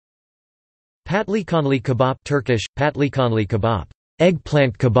Patlıcanlı kebap Turkish, patlıcanlı kebap,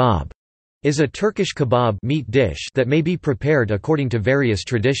 eggplant kebab, is a Turkish kebab meat dish that may be prepared according to various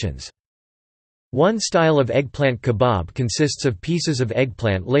traditions. One style of eggplant kebab consists of pieces of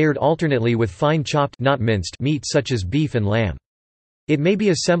eggplant layered alternately with fine chopped not minced meat such as beef and lamb. It may be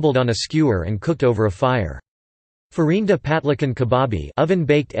assembled on a skewer and cooked over a fire. Fırında patlıcan kebabı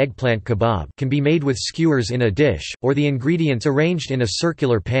oven-baked eggplant kebab can be made with skewers in a dish, or the ingredients arranged in a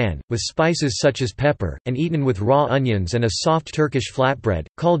circular pan, with spices such as pepper, and eaten with raw onions and a soft Turkish flatbread,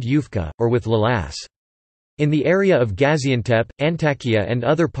 called yufka, or with lalas. In the area of Gaziantep, Antakya and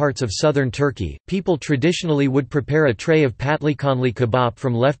other parts of southern Turkey, people traditionally would prepare a tray of patlıcanlı kebab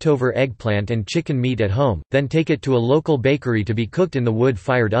from leftover eggplant and chicken meat at home, then take it to a local bakery to be cooked in the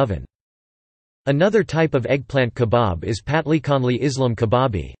wood-fired oven. Another type of eggplant kebab is patlıcanlı İzlem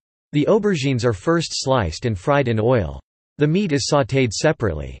kebabı. The aubergines are first sliced and fried in oil. The meat is sautéed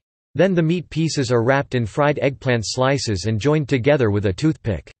separately. Then the meat pieces are wrapped in fried eggplant slices and joined together with a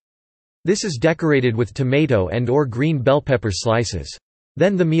toothpick. This is decorated with tomato and/or green bell pepper slices.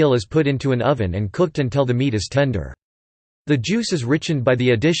 Then the meal is put into an oven and cooked until the meat is tender. The juice is richened by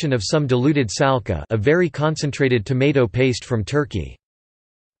the addition of some diluted salça, a very concentrated tomato paste from Turkey.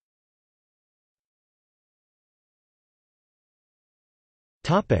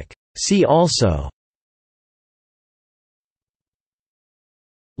 See also: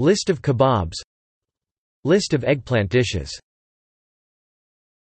 List of kebabs, List of eggplant dishes.